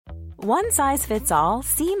One size fits all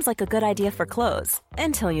seems like a good idea for clothes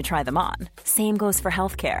until you try them on. Same goes for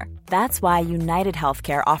healthcare. That's why United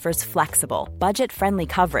Healthcare offers flexible, budget-friendly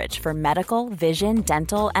coverage for medical, vision,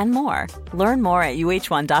 dental, and more. Learn more at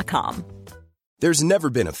uh1.com. There's never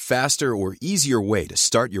been a faster or easier way to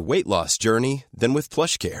start your weight loss journey than with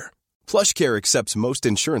PlushCare. PlushCare accepts most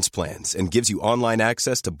insurance plans and gives you online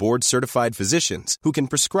access to board-certified physicians who can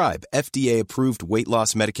prescribe FDA-approved weight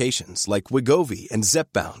loss medications like Wegovy and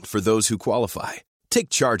Zepbound for those who qualify. Take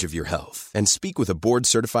charge of your health and speak with a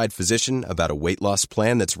board-certified physician about a weight loss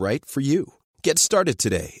plan that's right for you. Get started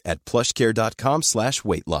today at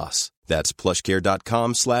plushcare.com/weight loss. That's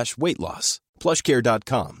plushcare.com/weight loss.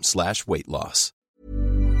 plushcare.com/weight loss.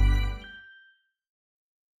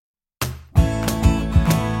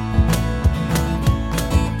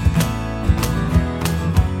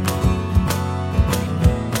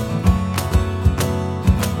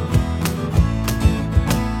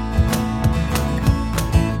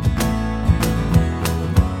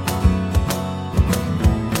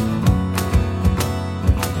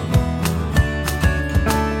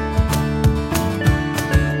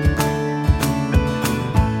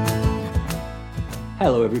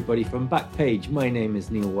 Hello everybody from Backpage, my name is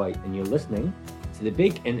Neil White and you're listening to the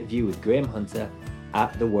big interview with Graham Hunter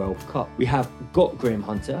at the World Cup. We have got Graham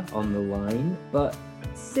Hunter on the line, but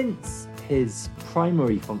since his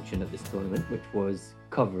primary function at this tournament, which was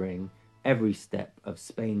covering every step of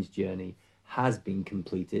Spain's journey, has been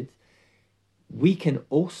completed, we can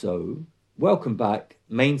also welcome back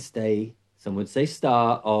mainstay, some would say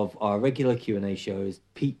star, of our regular Q&A shows,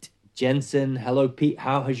 Pete Jensen. Hello Pete,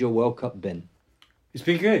 how has your World Cup been? It's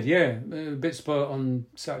been good, yeah. A bit spoilt on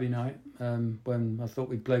Saturday night when I thought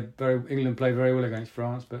England played very well against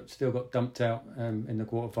France, but still got dumped out in the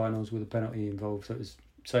quarterfinals with a penalty involved. So it was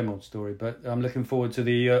same old story. But I'm looking forward to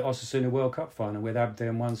the Osasuna World Cup final with Abde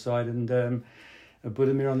on one side and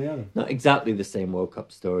Budimir on the other. Not exactly the same World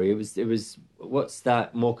Cup story. It was what's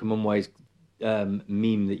that Morecambe and Wise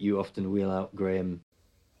meme that you often wheel out, Graham?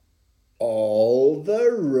 All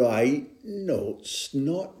the right notes,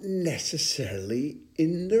 not necessarily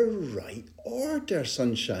in the right order,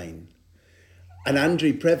 sunshine. And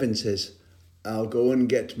Andre Previn says, I'll go and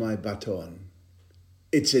get my baton.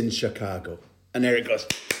 It's in Chicago. And there it goes.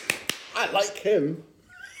 I like him.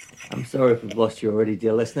 I'm sorry if we've lost you already,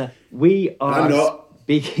 dear listener. We are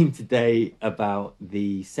speaking today about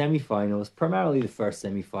the semi-finals, primarily the first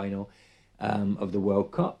semi-final of the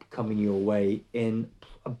World Cup, coming your way in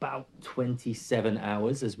about 27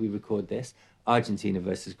 hours as we record this, Argentina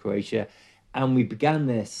versus Croatia. And we began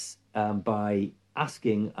this by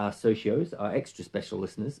asking our socios, our extra special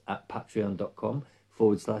listeners at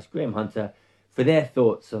patreon.com/Graham Hunter for their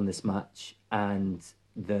thoughts on this match and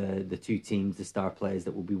the two teams, the star players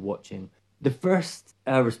that we'll be watching. The first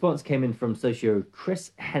response came in from socio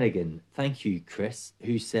Chris Hennigan. Thank you, Chris,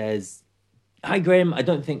 who says, "Hi, Graham. I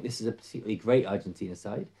don't think this is a particularly great Argentina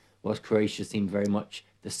side, whilst Croatia seemed very much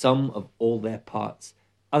the sum of all their parts,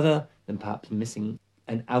 other than perhaps missing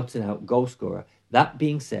an out-and-out goal scorer. That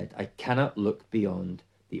being said, I cannot look beyond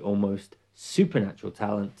the almost supernatural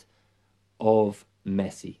talent of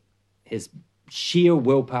Messi. His sheer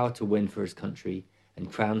willpower to win for his country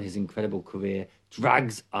and crown his incredible career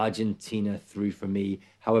drags Argentina through for me.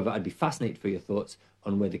 However, I'd be fascinated for your thoughts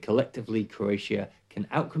on whether collectively Croatia can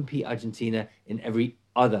outcompete Argentina in every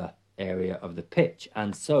other area of the pitch.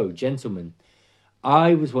 And so, gentlemen,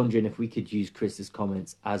 I was wondering if we could use Chris's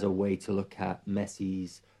comments as a way to look at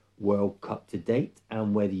Messi's World Cup to date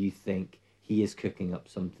and whether you think he is cooking up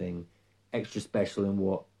something extra special in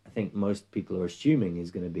what I think most people are assuming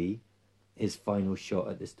is going to be his final shot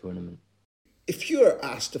at this tournament. If you're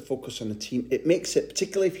asked to focus on a team, it makes it,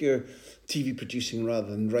 particularly if you're TV producing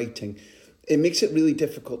rather than writing, it makes it really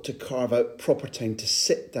difficult to carve out proper time to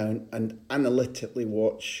sit down and analytically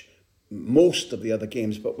watch most of the other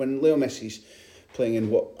games. But when Leo Messi's playing in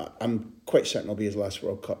what I'm quite certain will be his last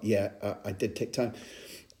World Cup, I did take time.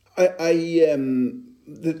 There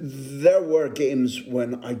were games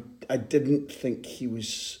when I didn't think he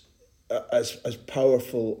was as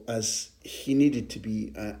powerful as he needed to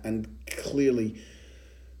be, and clearly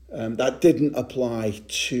that didn't apply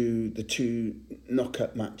to the two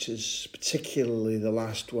knockout matches, particularly the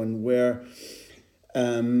last one, where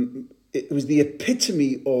it was the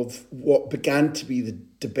epitome of what began to be the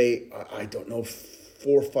debate, I don't know,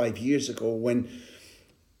 4 or 5 years ago, when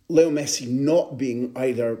Leo Messi not being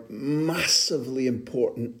either massively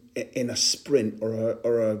important in a sprint or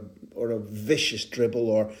a vicious dribble,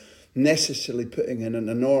 or necessarily putting in an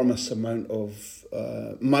enormous amount of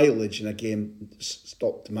mileage in a game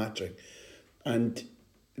stopped mattering. And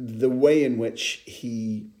the way in which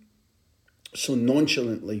he so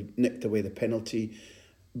nonchalantly nicked away the penalty,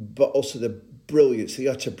 but also the brilliance, the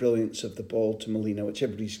utter brilliance of the ball to Molina, which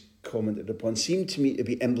everybody's commented upon, seemed to me to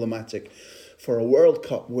be emblematic for a World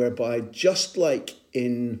Cup whereby, just like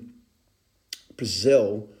in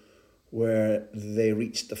Brazil, where they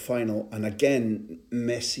reached the final, and again,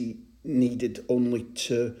 Messi needed only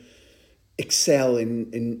to excel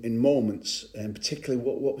in moments, and particularly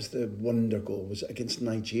what was the wonder goal? Was it against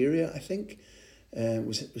Nigeria, I think?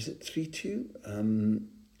 Was it 3-2?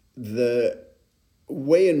 The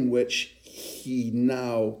way in which he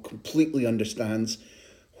now completely understands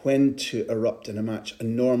when to erupt in a match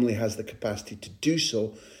and normally has the capacity to do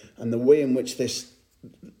so, and the way in which the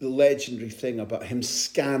legendary thing about him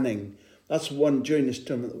scanning, that's one, during this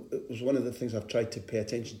tournament, it was one of the things I've tried to pay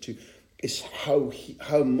attention to, is how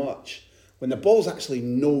much, when the ball's actually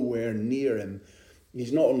nowhere near him,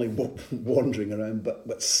 he's not only wandering around,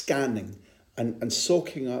 but scanning and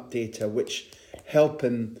soaking up data which help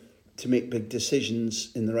him to make big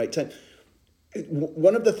decisions in the right time.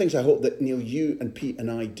 One of the things I hope that, Neil, you and Pete and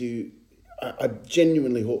I do, I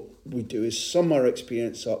genuinely hope we do, is sum our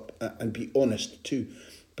experience up and be honest too.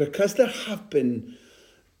 Because there have been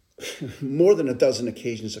more than a dozen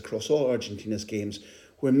occasions across all Argentina's games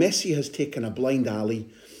where Messi has taken a blind alley,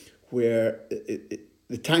 where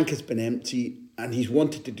the tank has been empty and he's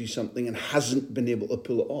wanted to do something and hasn't been able to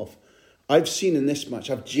pull it off. I've seen in this match,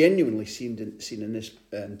 I've genuinely seen in this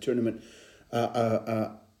tournament,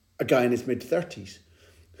 a guy in his mid-30s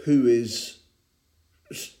who is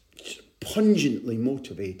pungently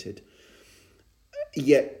motivated,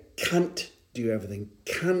 yet can't do everything.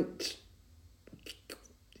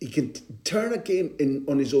 He can turn a game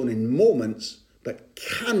on his own in moments, but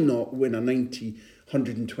cannot win a 90,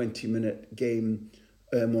 120-minute game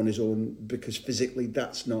on his own, because physically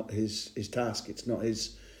that's not his task. It's not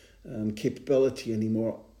his capability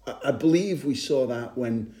anymore. I believe we saw that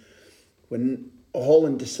when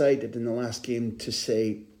Holland decided in the last game to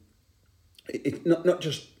say, it's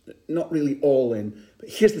not really all in, but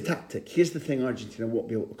here's the tactic, here's the thing Argentina won't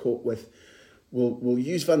be able to cope with. We'll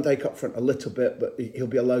use Van Dijk up front a little bit, but he'll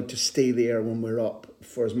be allowed to stay there when we're up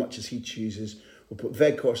for as much as he chooses. We'll put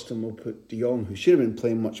Weghorst and we'll put De Jong, who should have been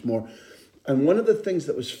playing much more. And one of the things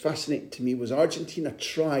that was fascinating to me was Argentina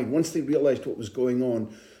tried, once they realised what was going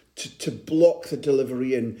on, to block the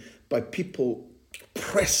delivery in by people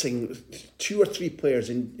pressing two or three players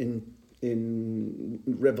in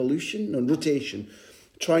rotation,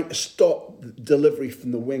 trying to stop the delivery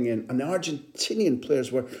from the wing in. And the Argentinian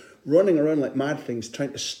players were running around like mad things,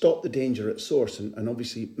 trying to stop the danger at source. And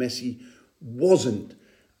obviously Messi wasn't.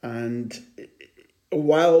 And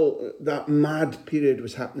while that mad period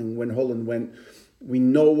was happening when Holland went, we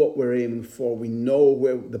know what we're aiming for, we know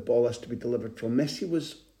where the ball has to be delivered from,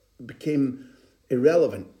 Messi became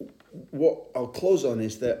irrelevant. What I'll close on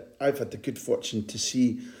is that I've had the good fortune to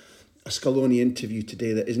see a Scaloni interview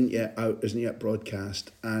today that isn't yet out, isn't yet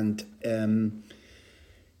broadcast, and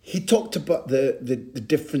he talked about the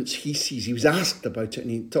difference he sees. He was asked about it,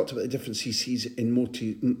 and he talked about the difference he sees in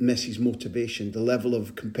Messi's motivation, the level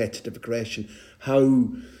of competitive aggression,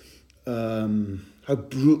 how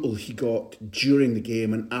brutal he got during the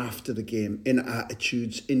game and after the game, in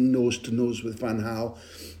attitudes, in nose to nose with Van Gaal,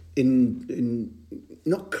 in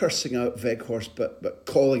not cursing out Weghorst, but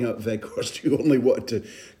calling out Weghorst, who only wanted to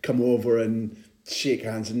come over and shake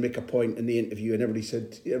hands and make a point in the interview, and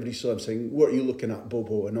everybody saw him saying, "What are you looking at,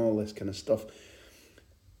 Bobo?" and all this kind of stuff.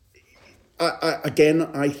 I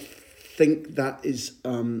think that is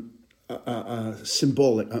a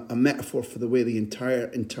symbolic, a metaphor for the way the entire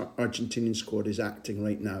Argentinian squad is acting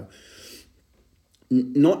right now.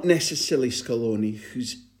 Not necessarily Scaloni,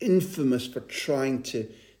 who's infamous for trying to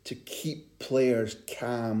keep players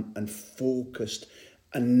calm and focused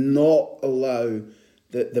and not allow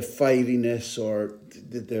the fieriness or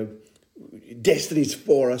the destinies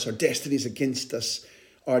for us or destinies against us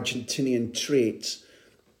Argentinian traits.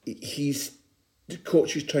 He's the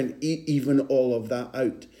coach who's trying to even all of that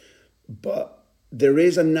out. But there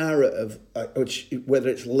is a narrative, which, whether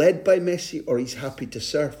it's led by Messi or he's happy to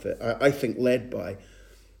surf it, I think led by,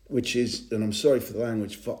 which is, and I'm sorry for the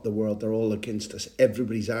language, fuck the world, they're all against us,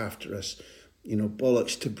 everybody's after us,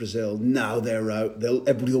 bollocks to Brazil, now they're out,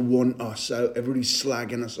 everybody will want us out, everybody's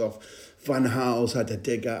slagging us off, Van Gaal's had a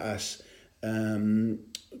dig at us, Virgil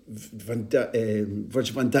van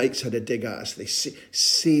Dijk's had a dig at us, they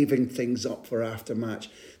saving things up for after match.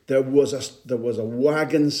 There was a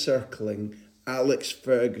wagon circling Alex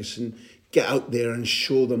Ferguson, get out there and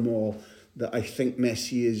show them all, that I think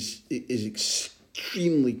Messi is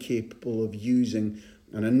extremely capable of using.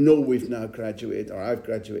 And I know we've now graduated, or I've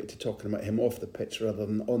graduated, to talking about him off the pitch rather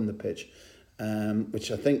than on the pitch.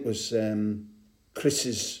 which I think was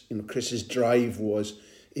Chris's drive was,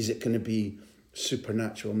 is it going to be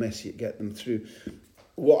supernatural Messi to get them through?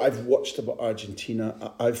 What I've watched about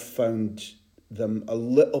Argentina, I've found them a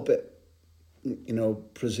little bit,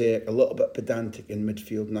 prosaic, a little bit pedantic in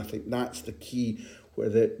midfield, and I think that's the key where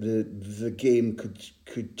the game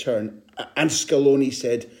could turn. And Scaloni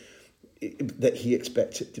said that he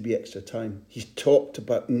expects it to be extra time. He's talked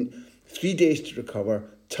about 3 days to recover,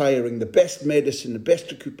 tiring. The best medicine, the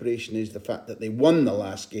best recuperation is the fact that they won the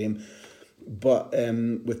last game. But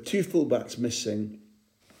with 2 fullbacks missing,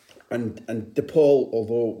 and De Paul,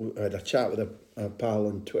 although I had a chat with a pal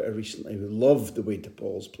on Twitter recently who loved the way De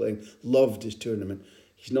Paul's playing, loved his tournament,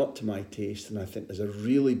 he's not to my taste. And I think there's a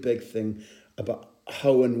really big thing about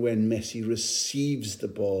how and when Messi receives the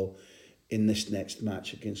ball in this next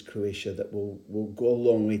match against Croatia that will go a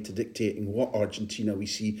long way to dictating what Argentina we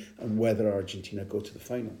see and whether Argentina go to the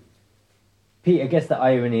final. Pete, I guess the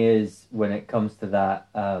irony is when it comes to that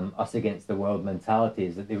us against the world mentality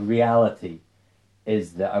is that the reality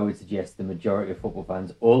is that I would suggest the majority of football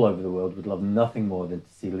fans all over the world would love nothing more than to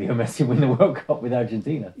see Leo Messi win the World Cup with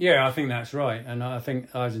Argentina. Yeah, I think that's right. And I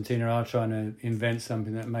think Argentina are trying to invent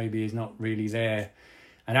something that maybe is not really there.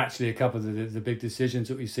 And actually, a couple of the big decisions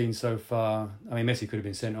that we've seen so far, I mean, Messi could have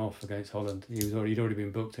been sent off against Holland. He'd already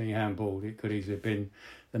been booked and he handballed. It could easily have been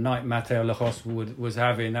the night Mateo Lajos was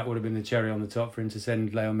having. That would have been the cherry on the top for him to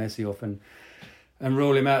send Leo Messi off and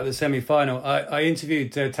rule him out of the semi-final. I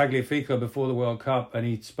interviewed Tagliafico before the World Cup, and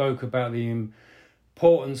he spoke about the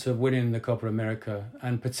importance of winning the Copa America,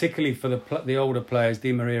 and particularly for the older players,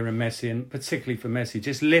 Di Maria and Messi, and particularly for Messi,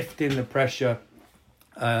 just lifting the pressure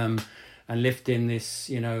and lifting this,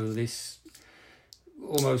 this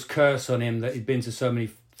almost curse on him that he'd been to so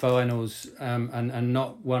many finals and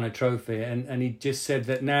not won a trophy. And he just said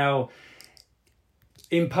that now,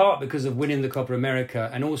 in part because of winning the Copa America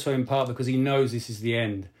and also in part because he knows this is the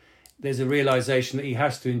end, there's a realisation that he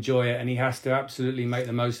has to enjoy it and he has to absolutely make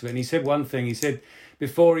the most of it. And he said one thing, he said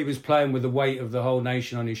before he was playing with the weight of the whole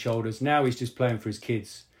nation on his shoulders, now he's just playing for his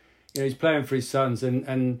kids. He's playing for his sons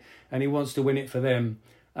and he wants to win it for them.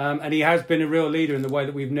 And he has been a real leader in the way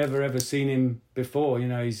that we've never ever seen him before.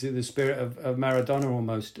 He's the spirit of Maradona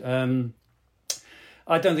almost.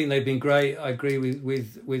 I don't think they've been great. I agree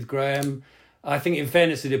with Graham. I think, in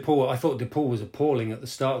fairness to De Paul, I thought De Paul was appalling at the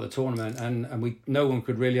start of the tournament, and no one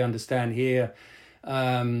could really understand here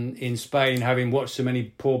in Spain, having watched so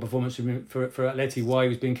many poor performances for Atleti, why he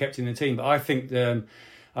was being kept in the team. But I think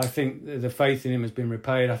the faith in him has been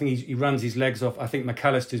repaid. I think he runs his legs off. I think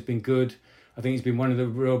McAllister's been good. I think he's been one of the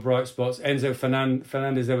real bright spots. Enzo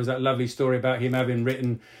Fernandez, there was that lovely story about him having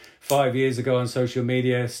written 5 years ago on social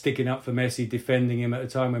media, sticking up for Messi, defending him at a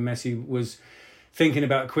time when Messi was thinking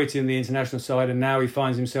about quitting the international side, and now he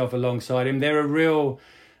finds himself alongside him. They're a real,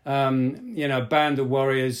 band of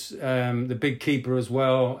warriors. The big keeper as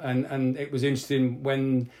well, and it was interesting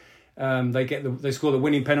when they score the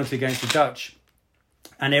winning penalty against the Dutch,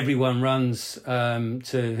 and everyone runs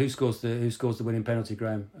to who scores the winning penalty,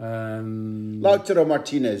 Graham? Lautaro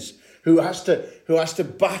Martinez, who has to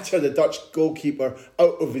batter the Dutch goalkeeper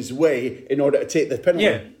out of his way in order to take the penalty.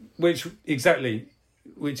 Yeah,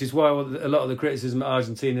 which is why a lot of the criticism of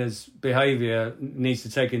Argentina's behaviour needs to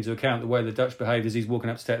take into account the way the Dutch behaved as he's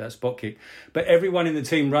walking up to take that spot kick. But everyone in the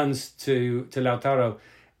team runs to Lautaro.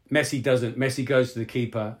 Messi doesn't. Messi goes to the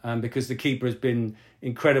keeper because the keeper has been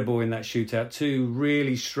incredible in that shootout. 2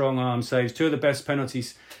 really strong arm saves, 2 of the best penalty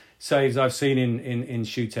saves I've seen in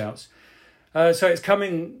shootouts. So it's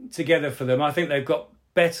coming together for them. I think they've got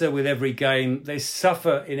better with every game. They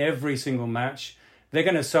suffer in every single match. They're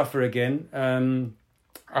going to suffer again.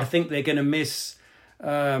 I think they're going to miss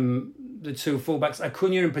the 2 fullbacks,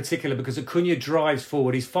 Acuna in particular, because Acuna drives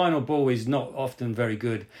forward. His final ball is not often very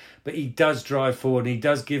good, but he does drive forward and he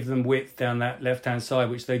does give them width down that left-hand side,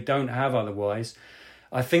 which they don't have otherwise.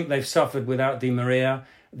 I think they've suffered without Di Maria.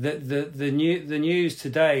 The news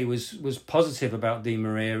today was positive about Di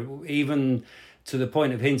Maria, even to the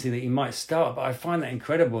point of hinting that he might start. But I find that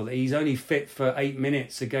incredible that he's only fit for 8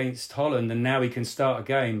 minutes against Holland and now he can start a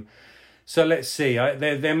game. So let's see.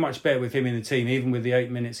 They're much better with him in the team, even with the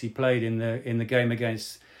 8 minutes he played in the game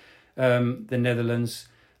against the Netherlands.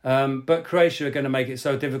 But Croatia are going to make it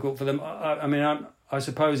so difficult for them. I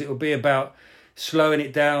suppose it will be about slowing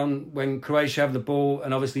it down when Croatia have the ball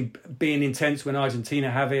and obviously being intense when Argentina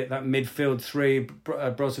have it. That midfield 3,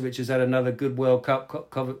 Brozovic has had another good World Cup,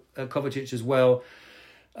 Kovacic as well.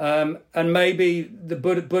 And maybe the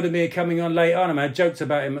Budimir coming on late on. I joked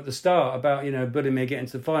about him at the start about Budimir getting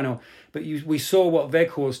to the final, but we saw what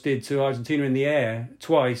Weghorst did to Argentina in the air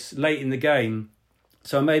twice late in the game,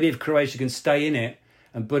 So maybe if Croatia can stay in it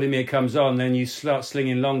and Budimir comes on, then you start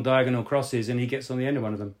slinging long diagonal crosses and he gets on the end of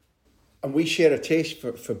one of them. And we share a taste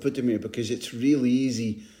for Budimir because it's really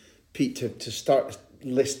easy, Pete, to start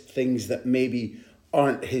list things that maybe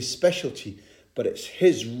aren't his specialty, but it's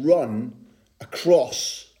his run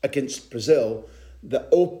across against Brazil that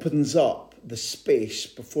opens up the space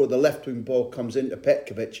before the left wing ball comes into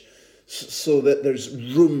Petkovic, so that there's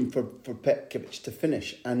room for Petkovic to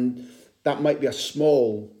finish. And that might be a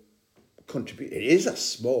small contribution. It is a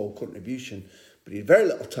small contribution, but he had very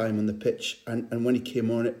little time on the pitch, and when he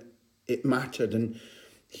came on, it mattered. And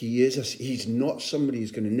he's not somebody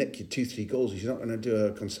who's going to nick you 2-3 goals. He's not going to do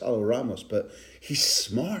a Gonzalo Ramos, but he's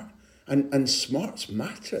smart. And smarts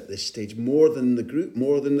matter at this stage more than the group,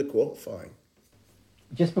 more than the qualifying.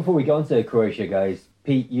 Just before we go on to Croatia, guys,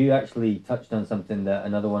 Pete, you actually touched on something that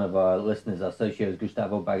another one of our listeners, our socios,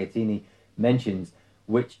 Gustavo Bagattini, mentions,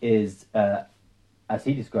 which is, as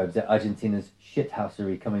he describes it, Argentina's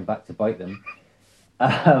shithousery coming back to bite them.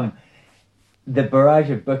 The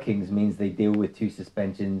barrage of bookings means they deal with 2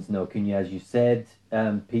 suspensions. No Cunha, as you said.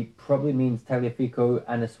 Pete, probably means Tagliafico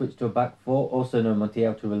and a switch to a back 4. Also no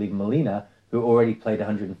Montiel to relieve Molina, who already played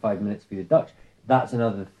 105 minutes for the Dutch. That's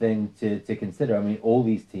another thing to consider. I mean, all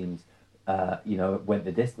these teams, went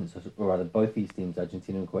the distance, or rather both these teams,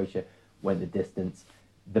 Argentina and Croatia, went the distance.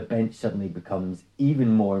 The bench suddenly becomes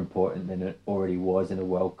even more important than it already was in a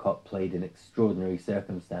World Cup played in extraordinary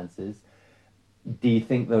circumstances. Do you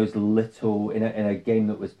think those little, in a game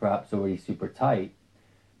that was perhaps already super tight,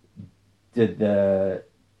 did the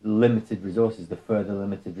limited resources, the further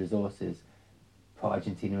limited resources, put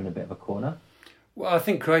Argentina in a bit of a corner? Well, I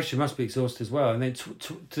think Croatia must be exhausted as well. I mean,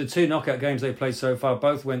 the 2 knockout games they played so far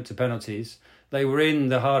both went to penalties. They were in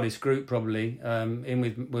the hardest group probably, in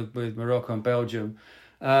with Morocco and Belgium.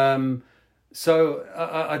 So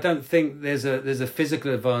I don't think there's a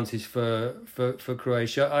physical advantage for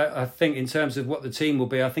Croatia. I think in terms of what the team will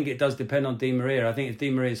be, I think it does depend on Di Maria. I think if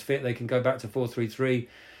Di Maria is fit, they can go back to 4-3-3.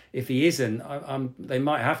 If he isn't, they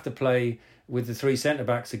might have to play with the 3 centre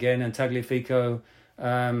backs again and Tagliafico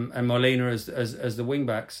and Molina as the wing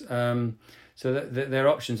backs. So their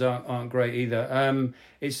options aren't great either.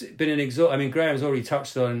 It's been I mean, Graham's already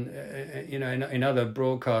touched on, in other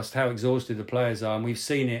broadcasts how exhausted the players are, and we've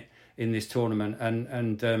seen it in this tournament.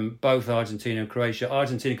 And both Argentina and Croatia.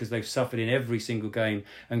 Argentina because they've suffered in every single game,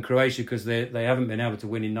 and Croatia because they haven't been able to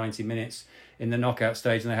win in 90 minutes in the knockout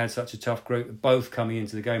stage, and they had such a tough group, both coming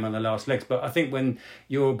into the game on the last legs. But I think when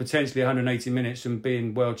you're potentially 180 minutes from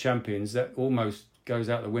being world champions, that almost goes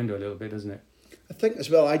out the window a little bit, doesn't it? I think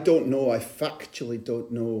as well, I factually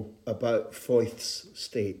don't know about Foyth's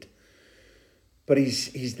state. But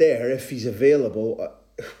he's there if he's available.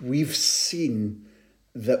 We've seen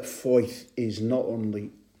that Foyth is not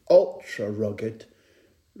only ultra rugged,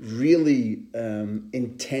 really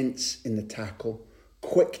intense in the tackle,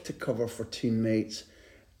 quick to cover for teammates,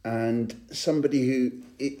 and somebody who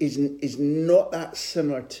is not that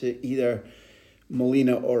similar to either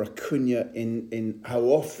Molina or Acuna in how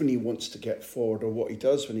often he wants to get forward or what he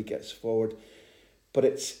does when he gets forward. But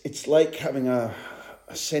it's like having a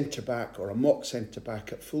centre-back or a mock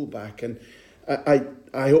centre-back at full-back. And I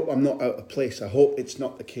hope I'm not out of place. I hope it's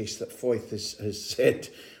not the case that Foyth has said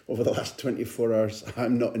over the last 24 hours,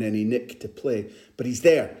 I'm not in any nick to play. But he's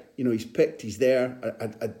there. He's picked, he's there.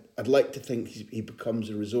 I'd like to think he becomes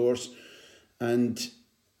a resource. And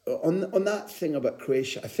on that thing about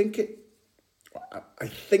Croatia, I think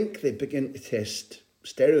they begin to test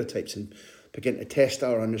stereotypes and begin to test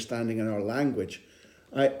our understanding and our language.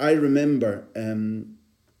 I remember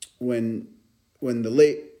when the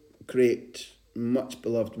late, great, much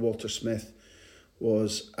beloved Walter Smith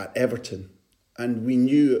was at Everton, and we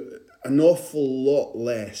knew an awful lot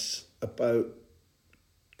less about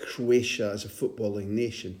Croatia as a footballing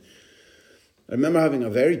nation. I remember having a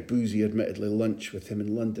very boozy, admittedly, lunch with him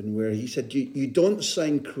in London where he said, you don't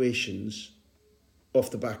sign Croatians off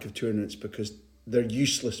the back of tournaments because they're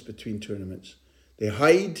useless between tournaments. They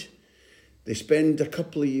hide, they spend a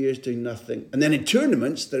couple of years doing nothing, and then in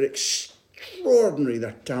tournaments they're extraordinary,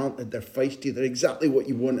 they're talented, they're feisty, they're exactly what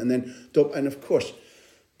you want, and of course,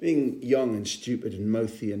 being young and stupid and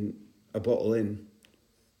mouthy and a bottle in,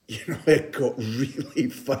 it got really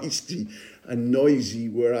feisty and noisy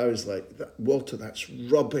where I was like, Walter, that's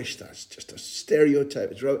rubbish, that's just a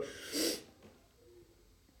stereotype, it's rubbish.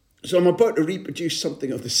 So I'm about to reproduce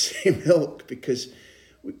something of the same ilk because,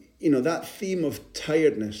 that theme of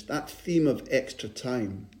tiredness, that theme of extra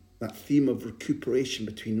time, that theme of recuperation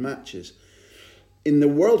between matches. In the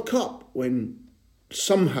World Cup, when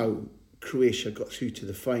somehow Croatia got through to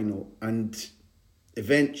the final and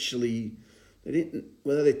eventually They didn't.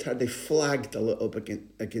 They flagged a little bit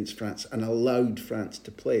against France and allowed France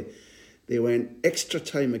to play. They went extra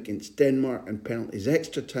time against Denmark and penalties,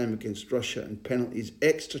 extra time against Russia and penalties,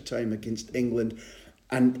 extra time against England,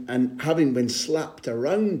 and having been slapped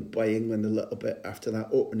around by England a little bit after that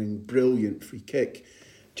opening brilliant free kick,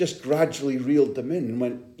 just gradually reeled them in and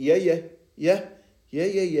went, yeah.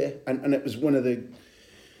 And it was one of the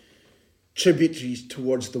tributaries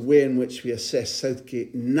towards the way in which we assess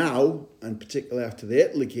Southgate now, and particularly after the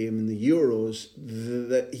Italy game in the Euros,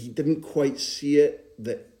 that he didn't quite see it,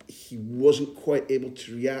 that he wasn't quite able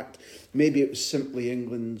to react. Maybe it was simply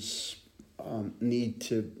England's need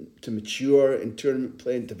to mature in tournament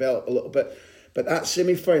play and develop a little bit. But that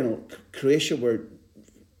semi-final, Croatia were,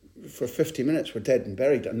 for 50 minutes, were dead and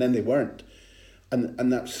buried, and then they weren't.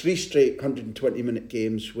 And that's 3 straight 120-minute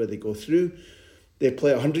games where they go through. They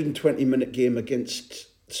play a 120-minute game against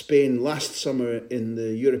Spain last summer in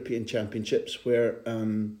the European Championships where,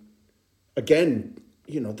 again,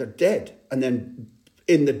 they're dead. And then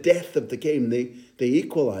in the death of the game, they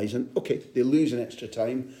equalise. And, okay, they lose in extra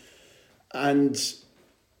time. And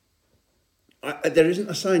there isn't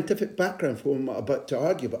a scientific background for what I'm about to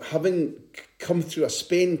argue, but having come through a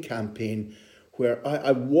Spain campaign where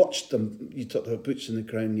I watched them, you talked about boots in the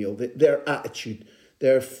ground, Neil, their attitude,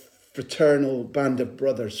 their fraternal band of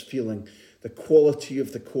brothers feeling, the quality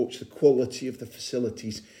of the coach, the quality of the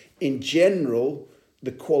facilities, in general,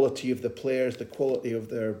 the quality of the players, the quality of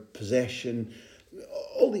their possession,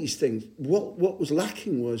 all these things. What was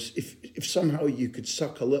lacking was if somehow you could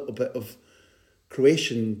suck a little bit of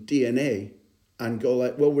Croatian DNA and go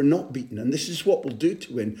like, well, we're not beaten, and this is what we'll do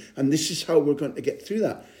to win, and this is how we're going to get through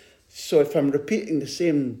that. So if I'm repeating the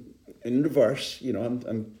same in reverse, I'm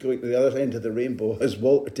going to the other end of the rainbow, as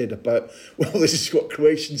Walter did, about, well, this is what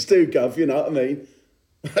Croatians do, Gav, you know what I mean?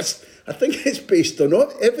 I think it's based on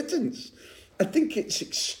evidence. I think it's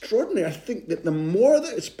extraordinary. I think that the more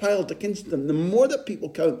that it's piled against them, the more that people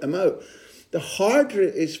count them out, the harder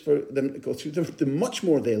it is for them to go through, the much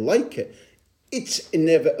more they like it. It's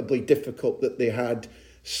inevitably difficult that they had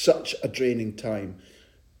such a draining time.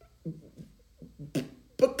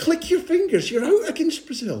 But click your fingers, you're out against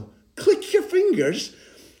Brazil. Click your fingers,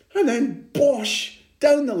 and then bosh,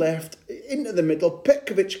 down the left, into the middle,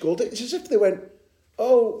 Petkovic goal. It's as if they went,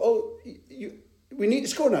 we need to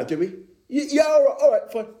score now, do we? Yeah, all right,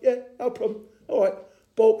 fine, yeah, no problem. All right,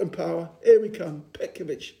 Bolton power, here we come,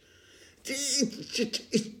 Petkovic.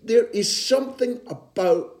 There is something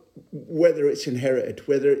about whether it's inherited,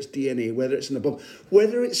 whether it's DNA, whether it's an above,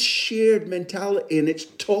 whether it's shared mentality and it's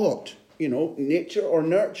taught, nature or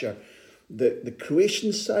nurture. The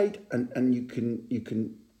Croatian side, and you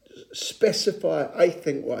can specify, I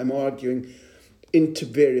think, what I'm arguing into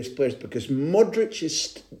various players, because Modric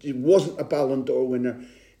wasn't a Ballon d'Or winner,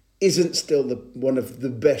 isn't still one of the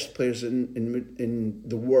best players in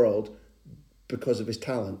the world because of his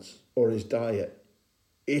talents or his diet.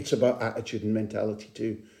 It's about attitude and mentality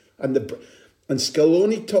too. And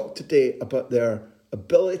Scaloni talked today about their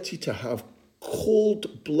ability to have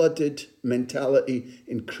cold-blooded mentality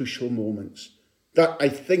in crucial moments. That, I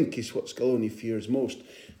think, is what Scaloni fears most.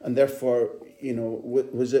 And therefore,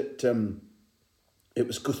 was it... it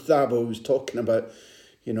was Gustavo who was talking about,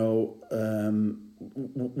 will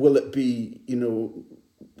it be,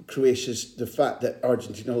 Croatia's, the fact that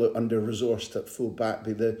Argentina look under-resourced at full-back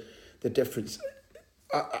be the difference.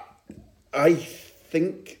 I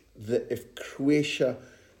think that if Croatia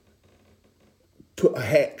put a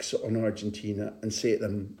hex on Argentina and say to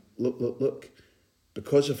them, look,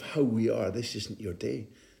 because of how we are, this isn't your day.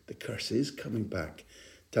 The curse is coming back.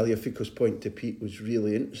 Tagliafico's point to Pete was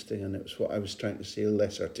really interesting, and it was what I was trying to say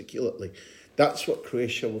less articulately. That's what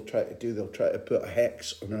Croatia will try to do. They'll try to put a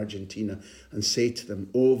hex on Argentina and say to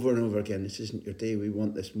them over and over again, this isn't your day. We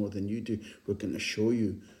want this more than you do. We're going to show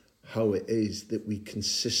you how it is that we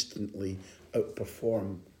consistently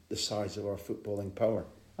outperform the size of our footballing power.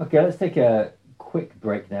 Okay, let's take a quick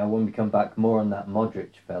break now. When we come back, more on that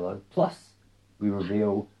Modric fellow. Plus, we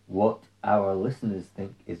reveal what our listeners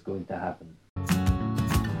think is going to happen.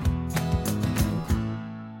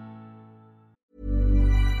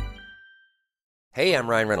 Hey, I'm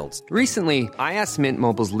Ryan Reynolds. Recently, I asked Mint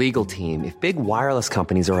Mobile's legal team if big wireless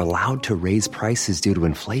companies are allowed to raise prices due to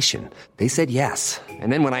inflation. They said yes.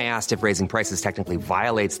 And then when I asked if raising prices technically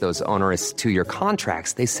violates those onerous 2-year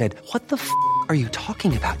contracts, they said, what the f*** are you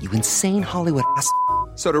talking about, you insane Hollywood ass f-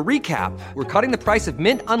 So to recap, we're cutting the price of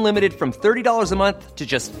Mint Unlimited from $30 a month to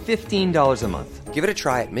just $15 a month. Give it a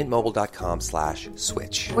try at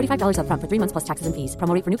mintmobile.com/switch. $45 up front for 3 months plus taxes and fees.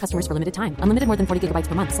 Promo rate for new customers for limited time. Unlimited more than 40 gigabytes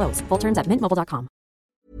per month. Slows full terms at mintmobile.com.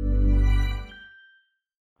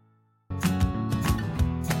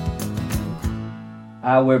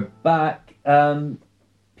 We're back.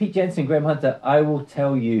 Pete Jensen, Graham Hunter, I will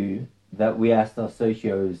tell you that we asked our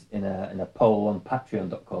socios in a poll on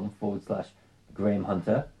patreon.com/Graham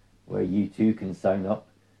Hunter, where you too can sign up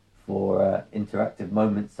for interactive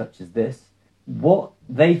moments such as this, what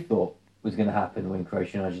they thought was going to happen when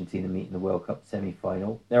Croatia and Argentina meet in the World Cup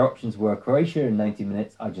semi-final. Their options were Croatia in 90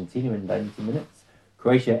 minutes, Argentina in 90 minutes,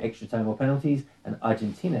 Croatia extra time or penalties, and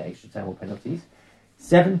Argentina extra time or penalties.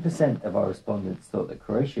 7% of our respondents thought that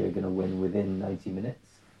Croatia are going to win within 90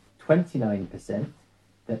 minutes, 29%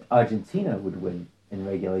 that Argentina would win in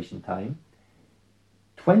regulation time,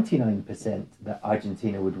 29% that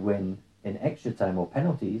Argentina would win in extra time or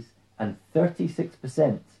penalties, and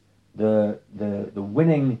 36% the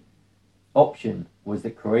winning option was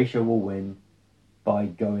that Croatia will win by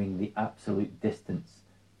going the absolute distance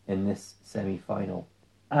in this semi-final.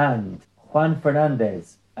 And Juan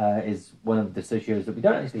Fernandez is one of the socios that we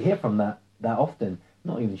don't actually hear from that often.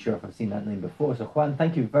 Not even sure if I've seen that name before. So Juan,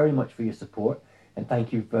 thank you very much for your support, and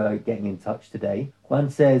thank you for getting in touch today. Juan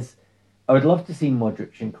says, I would love to see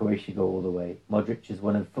Modric and Croatia go all the way. Modric is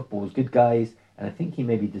one of football's good guys, and I think he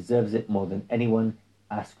maybe deserves it more than anyone.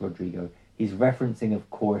 Ask Rodrigo. He's referencing, of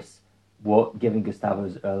course, what, given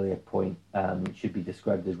Gustavo's earlier point, should be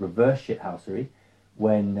described as reverse shithousery,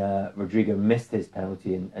 when Rodrigo missed his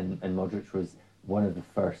penalty and Modric was one of the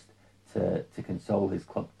first to console his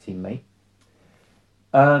club teammate.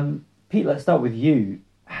 Pete, let's start with you.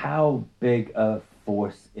 How big a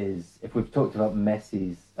force is, if we've talked about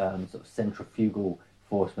Messi's sort of centrifugal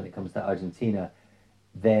force when it comes to Argentina,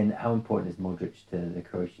 then how important is Modric to the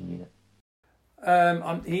Croatian unit?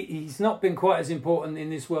 He's not been quite as important in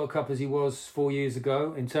this World Cup as he was 4 years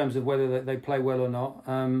ago in terms of whether they play well or not.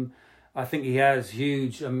 I think he has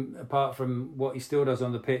huge, apart from what he still does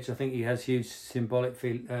on the pitch, I think he has huge symbolic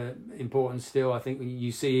importance still. I think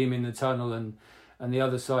you see him in the tunnel and the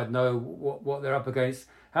other side know what they're up against.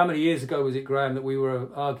 How many years ago was it, Graham, that we were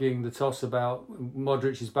arguing the toss about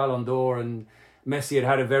Modric's Ballon d'Or, and Messi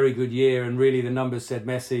had a very good year, and really the numbers said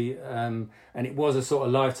Messi, and it was a sort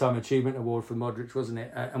of lifetime achievement award for Modric, wasn't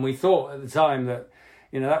it? And we thought at the time that,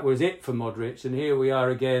 that was it for Modric, and here we are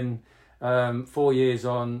again, 4 years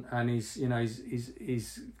on, and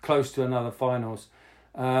he's close to another finals.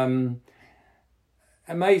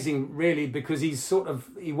 Amazing, really, because he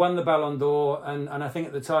won the Ballon d'Or, and I think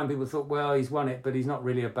at the time people thought, well, he's won it, but he's not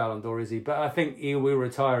really a Ballon d'Or, is he? But I think he will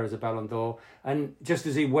retire as a Ballon d'Or, and just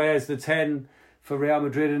as he wears the 10 for Real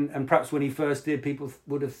Madrid, and perhaps when he first did, people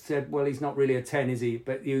would have said, well, he's not really a 10, is he?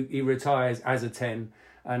 But he retires as a 10,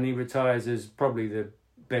 and he retires as probably the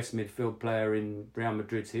best midfield player in Real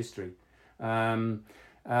Madrid's history.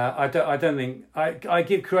 I don't think I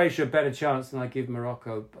give Croatia a better chance than I give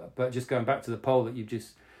Morocco, but just going back to the poll that you've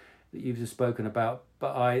just spoken about,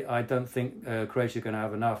 but I don't think Croatia are going to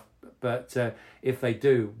have enough. But if they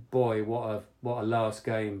do, boy, what a last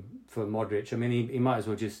game for Modric. I mean, he might as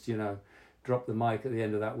well just drop the mic at the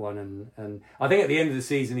end of that one, and I think at the end of the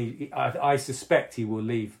season, I suspect he will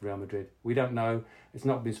leave Real Madrid. We don't know; it's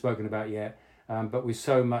not been spoken about yet. But with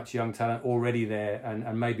so much young talent already there,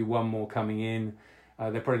 and maybe one more coming in,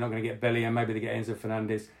 they're probably not going to get Bellingham. Maybe they get Enzo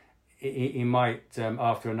Fernandez. He might,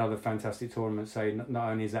 after another fantastic tournament, say not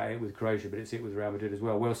only is that it with Croatia, but it's it with Real Madrid as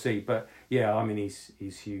well. We'll see. But yeah, I mean, he's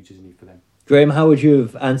huge, isn't he, for them? Graham, how would you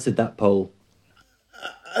have answered that poll?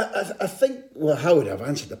 I think, well, how would I have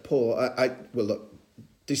answered the poll? Well, look,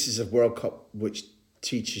 this is a World Cup which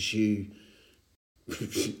teaches you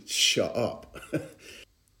shut up.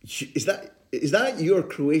 Is that your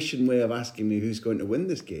Croatian way of asking me who's going to win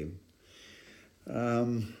this game?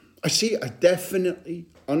 I definitely,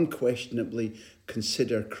 unquestionably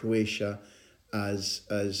consider Croatia as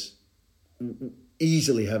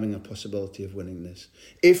easily having a possibility of winning this.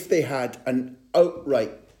 If they had an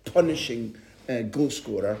outright punishing goal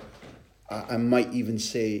scorer, I might even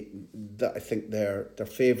say that I think they're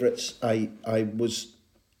favourites. I'm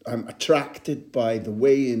attracted by the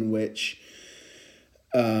way in which,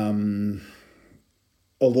 although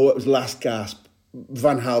it was last gasp,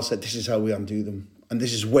 Van Gaal said, this is how we undo them, and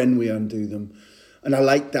this is when we undo them. And I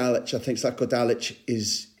like Dalic. I think Zlatko Dalic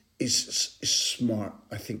is smart.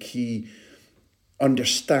 I think he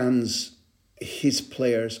understands his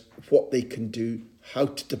players, what they can do, how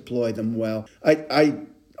to deploy them well. I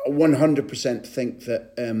 100% think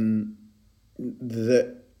that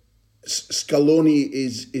that Scaloni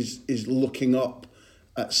is looking up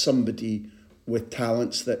at somebody with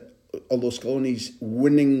talents that, although Scaloni's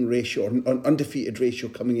winning ratio or undefeated ratio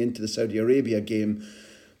coming into the Saudi Arabia game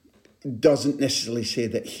doesn't necessarily say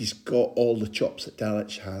that he's got all the chops that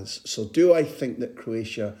Dalic has. So do I think that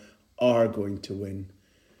Croatia are going to win?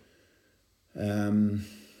 I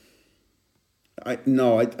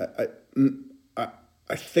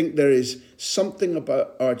think there is something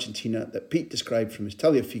about Argentina that Pete described from his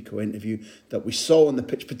Tagliafico interview that we saw on the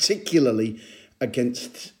pitch, particularly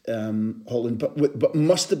against Holland, but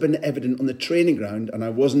must have been evident on the training ground, and I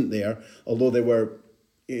wasn't there, although they were,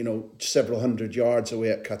 several hundred yards away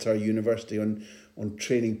at Qatar University on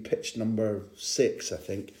training pitch number 6, I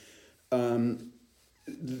think.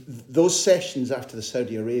 Those sessions after the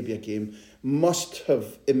Saudi Arabia game must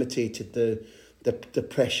have imitated the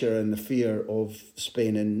pressure and the fear of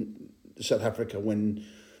Spain and South Africa when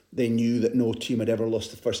they knew that no team had ever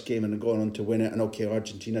lost the first game and had gone on to win it. And okay,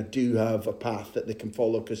 Argentina do have a path that they can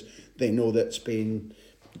follow because they know that Spain,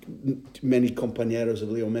 many compañeros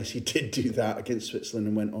of Leo Messi did do that against Switzerland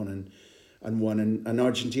and went on and won. And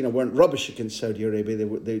Argentina weren't rubbish against Saudi Arabia.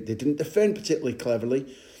 They didn't defend particularly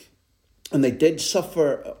cleverly. And they did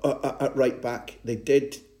suffer at right back. They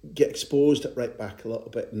did get exposed at right back a little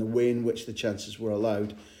bit in the way in which the chances were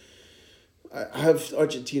allowed. I have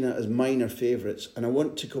Argentina as minor favourites, and I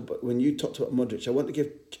want to go back, when you talked about Modric, I want to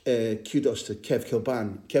give kudos to Kev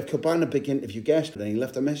Kilban. Kev Kilban, a big interview guest, and he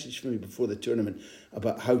left a message for me before the tournament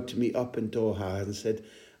about how to meet up in Doha, and said,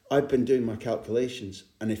 I've been doing my calculations,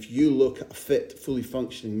 and if you look at a fit, fully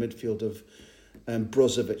functioning midfield of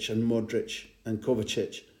Brozovic and Modric and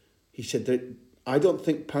Kovacic, he said that I don't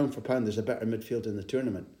think pound for pound there's a better midfield in the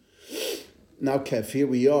tournament. Now, Kev, here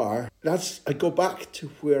we are. I go back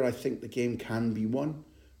to where I think the game can be won.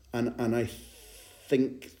 And I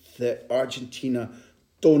think that Argentina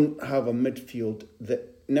don't have a midfield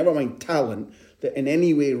that, never mind talent, that in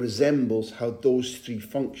any way resembles how those three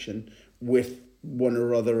function with one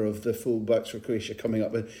or other of the fullbacks for Croatia coming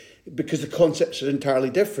up, because the concepts are entirely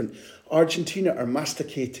different. Argentina are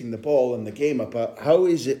masticating the ball in the game about how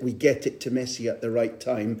is it we get it to Messi at the right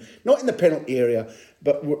time, not in the penalty area,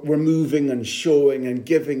 but we're moving and showing and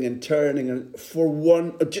giving and turning and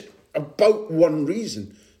for just about one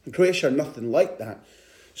reason. And Croatia are nothing like that.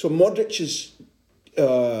 So Modric's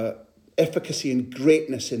efficacy and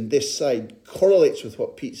greatness in this side correlates with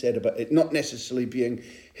what Pete said about it not necessarily being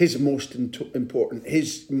his most important,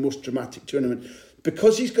 his most dramatic tournament.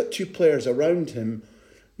 Because he's got two players around him,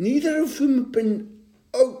 neither of whom have been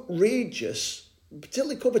outrageous.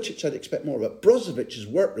 Particularly Kovacic, I'd expect more about. Brozovic's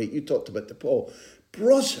work rate, you talked about the Paul.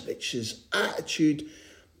 Brozovic's attitude,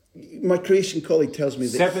 my Croatian colleague tells me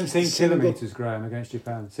that 17 kilometres, Graham, against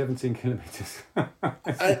Japan. 17 kilometres.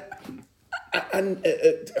 And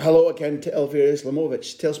hello again to Elvira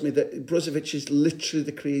Islamovic, tells me that Brozovic is literally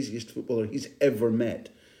the craziest footballer he's ever met.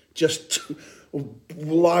 Just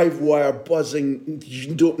live wire buzzing,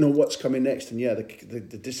 you don't know what's coming next. And yeah,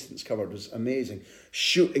 the distance covered was amazing.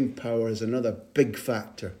 Shooting power is another big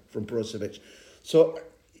factor from Brozovic. So,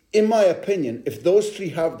 in my opinion, if those three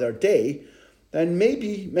have their day, then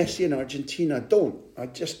maybe Messi and Argentina don't. I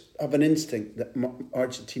just have an instinct that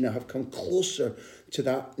Argentina have come closer to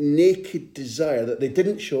that naked desire that they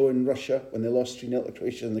didn't show in Russia when they lost 3-0 to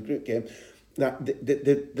Croatia in the group game. That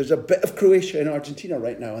there's a bit of Croatia in Argentina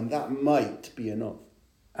right now, and that might be enough.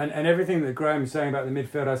 And everything that Graham's saying about the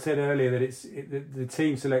midfield, I said earlier that the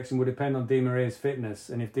team selection will depend on Di Maria's fitness,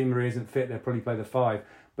 and if Di Maria isn't fit, they'll probably play the 5.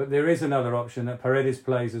 But there is another option that Paredes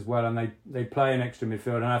plays as well, and they play an extra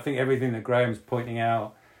midfield. And I think everything that Graham's pointing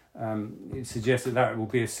out, it suggests that will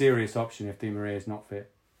be a serious option if Di Maria is not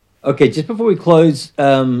fit. Okay, just before we close,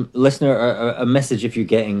 listener, a message if you're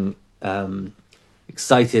getting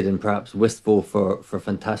excited and perhaps wistful for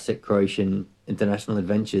fantastic Croatian international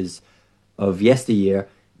adventures of yesteryear,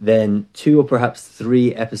 then 2 or perhaps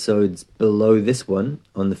 3 episodes below this one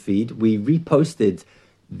on the feed, we reposted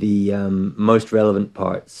the most relevant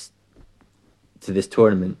parts to this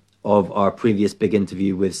tournament of our previous big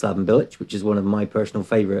interview with Slaven Bilic, which is one of my personal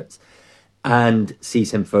favourites, and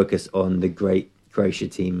sees him focus on the great Croatia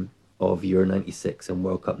team of Euro 96 and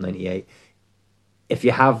World Cup 98. If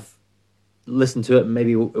you have listened to it,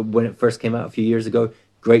 maybe when it first came out a few years ago,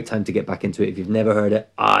 great time to get back into it. If you've never heard it,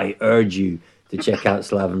 I urge you to check out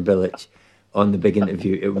Slaven Bilic on the big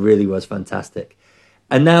interview. It really was fantastic.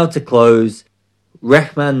 And now to close,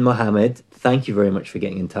 Rehman Mohammed, thank you very much for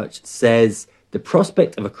getting in touch, says, the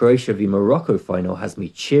prospect of a Croatia v Morocco final has me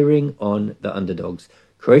cheering on the underdogs.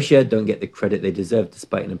 Croatia don't get the credit they deserve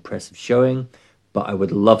despite an impressive showing, but I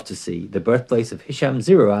would love to see the birthplace of Hisham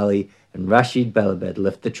Zero Ali and Rashid Belabed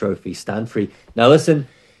lift the trophy, stand free. Now listen,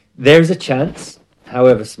 there's a chance,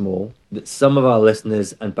 however small, that some of our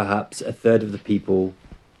listeners and perhaps a third of the people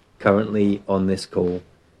currently on this call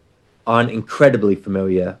aren't incredibly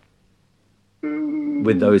familiar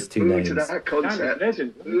with those two names. To that concept.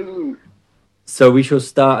 So we shall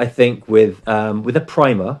start, I think, with a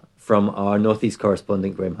primer from our Northeast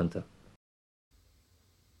correspondent, Graham Hunter.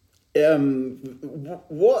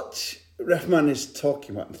 What Rahman is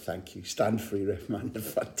talking about, and thank you, stand free Rahman,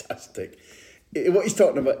 fantastic. What he's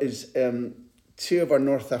talking about is two of our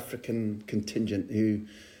North African contingent who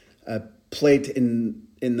played in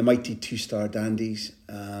the mighty two-star Dandies.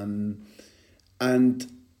 And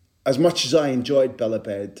as much as I enjoyed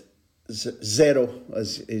Bellabed, Zero,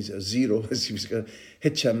 as he was going,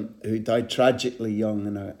 Hitcham, who died tragically young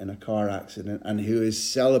in a car accident, and who is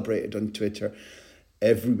celebrated on Twitter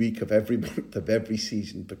every week of every month of every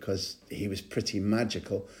season because he was pretty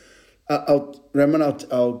magical.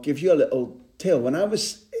 I'll give you a little tale. When I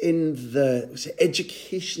was in was it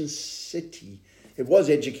Education City? It was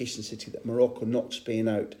Education City that Morocco knocked Spain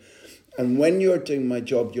out. And when you're doing my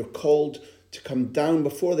job, you're called to come down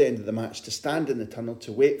before the end of the match, to stand in the tunnel,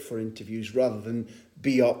 to wait for interviews rather than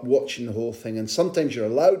be up watching the whole thing. And sometimes you're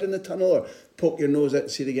allowed in the tunnel or poke your nose out to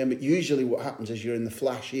see the game. But usually what happens is you're in the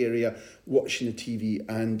flash area watching the TV.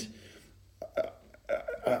 And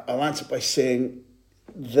I'll answer by saying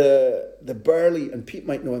the Burley, and Pete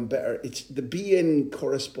might know him better, it's the BN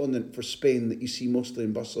correspondent for Spain that you see mostly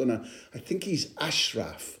in Barcelona. I think he's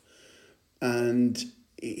Ashraf. And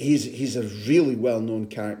he's a really well-known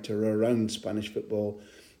character around Spanish football,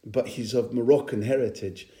 but he's of Moroccan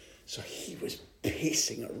heritage. So he was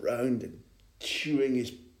pacing around and chewing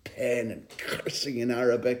his pen and cursing in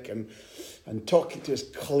Arabic and talking to his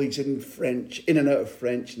colleagues in French, in and out of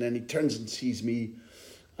French. And then he turns and sees me.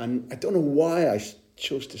 And I don't know why I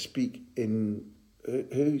chose to speak in...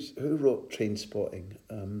 Who wrote Train Spotting?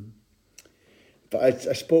 But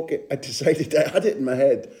I spoke it. I decided, I had it in my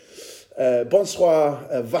head.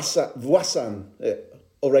 Bonsoir, voisin,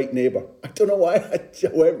 all right, neighbour. I don't know why I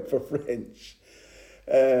went for French.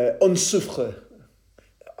 On souffre.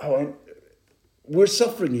 I went, we're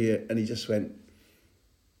suffering here. And he just went,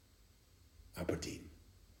 Aberdeen.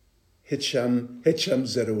 Hitcham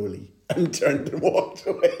Zeroli. And turned and walked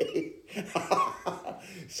away.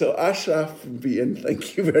 So Ashraf from Beaton,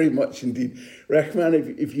 thank you very much indeed.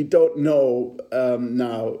 Rahman, if you don't know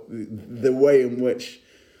now the way in which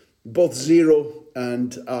both Zero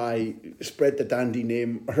and I spread the Dandy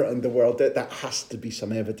name around the world, that has to be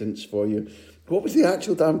some evidence for you. What was the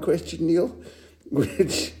actual damn question, Neil?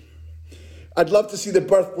 Which I'd love to see the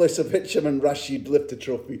birthplace of Hitcham and Rashid lift the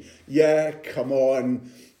trophy. Yeah, come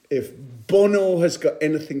on. If Bono has got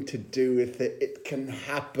anything to do with it, it can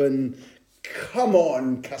happen. Come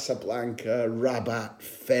on, Casablanca, Rabat,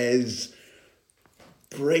 Fez.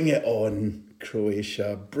 Bring it on,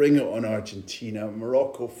 Croatia. Bring it on, Argentina,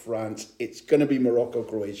 Morocco, France. It's going to be Morocco,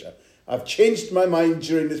 Croatia. I've changed my mind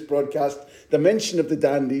during this broadcast. The mention of the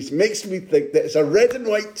Dandies makes me think that it's a red and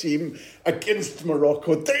white team against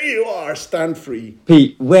Morocco. There you are, stand free.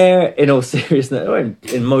 Pete, where, in all seriousness, or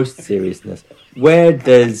in most seriousness, where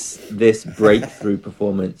does this breakthrough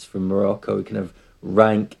performance from Morocco kind of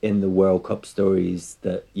rank in the World Cup stories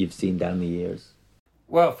that you've seen down the years?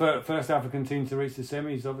 Well, for first African team to reach the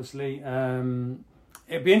semis, obviously.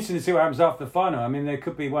 It'd be interesting to see what happens after the final. I mean, there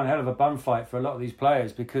could be one hell of a bum fight for a lot of these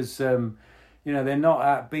players because, they're not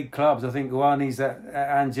at big clubs. I think Gouani's at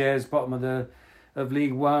Angers, bottom of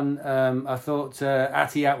League One. I thought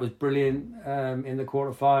Atiat was brilliant in the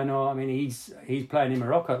quarterfinal. I mean, he's playing in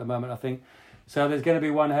Morocco at the moment, I think. So there's going to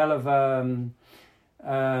be one hell of an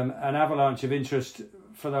avalanche of interest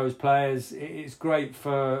for those players. It's great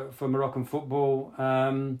for Moroccan football.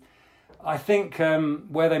 I think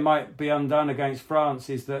where they might be undone against France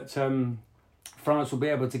is that France will be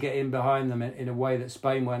able to get in behind them in a way that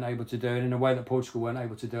Spain weren't able to do, and in a way that Portugal weren't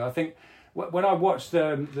able to do. I think when I watched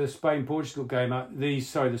the Spain-Portugal game, the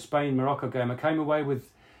Spain-Morocco game, I came away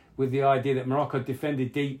with the idea that Morocco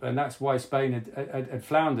defended deep, and that's why Spain had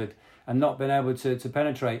floundered and not been able to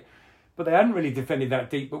penetrate. But they hadn't really defended that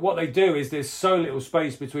deep. But what they do is there's so little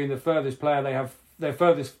space between the furthest player they have, their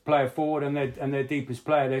furthest player forward and their deepest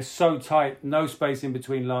player. They're so tight, no space in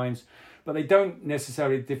between lines. But they don't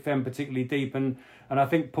necessarily defend particularly deep. And I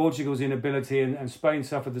think Portugal's inability and Spain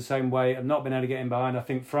suffered the same way and not been able to get in behind. I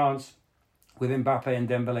think France, with Mbappe and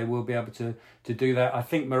Dembele, will be able to do that. I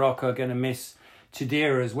think Morocco are going to miss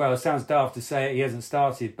Chidira as well. It sounds daft to say it, he hasn't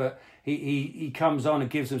started, but he comes on and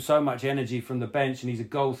gives them so much energy from the bench, and he's a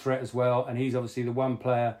goal threat as well. And he's obviously the one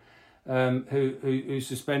player who's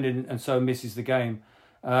suspended and so misses the game.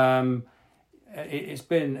 It's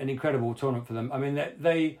been an incredible tournament for them. I mean,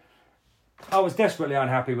 I was desperately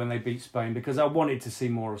unhappy when they beat Spain because I wanted to see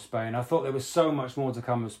more of Spain. I thought there was so much more to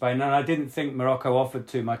come of Spain, and I didn't think Morocco offered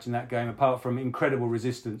too much in that game apart from incredible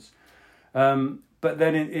resistance. But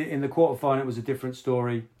then in the quarterfinal, it was a different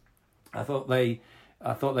story. I thought they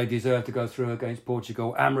I thought they deserved to go through against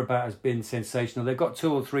Portugal. Amrabat has been sensational. They've got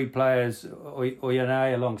 2 or 3 players,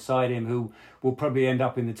 Oyane alongside him, who will probably end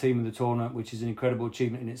up in the team of the tournament, which is an incredible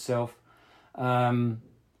achievement in itself. And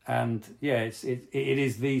yeah, it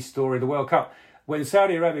is the story of the World Cup. When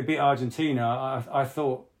Saudi Arabia beat Argentina, I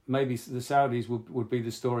thought maybe the Saudis would be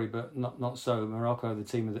the story, but not so. Morocco, the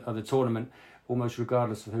team of the tournament, almost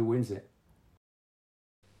regardless of who wins it.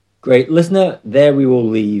 Great. Listener, there we will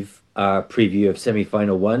leave our preview of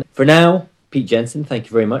semi-final 1. For now, Pete Jensen, thank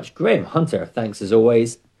you very much. Graham Hunter, thanks as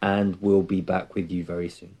always, and we'll be back with you very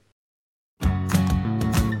soon.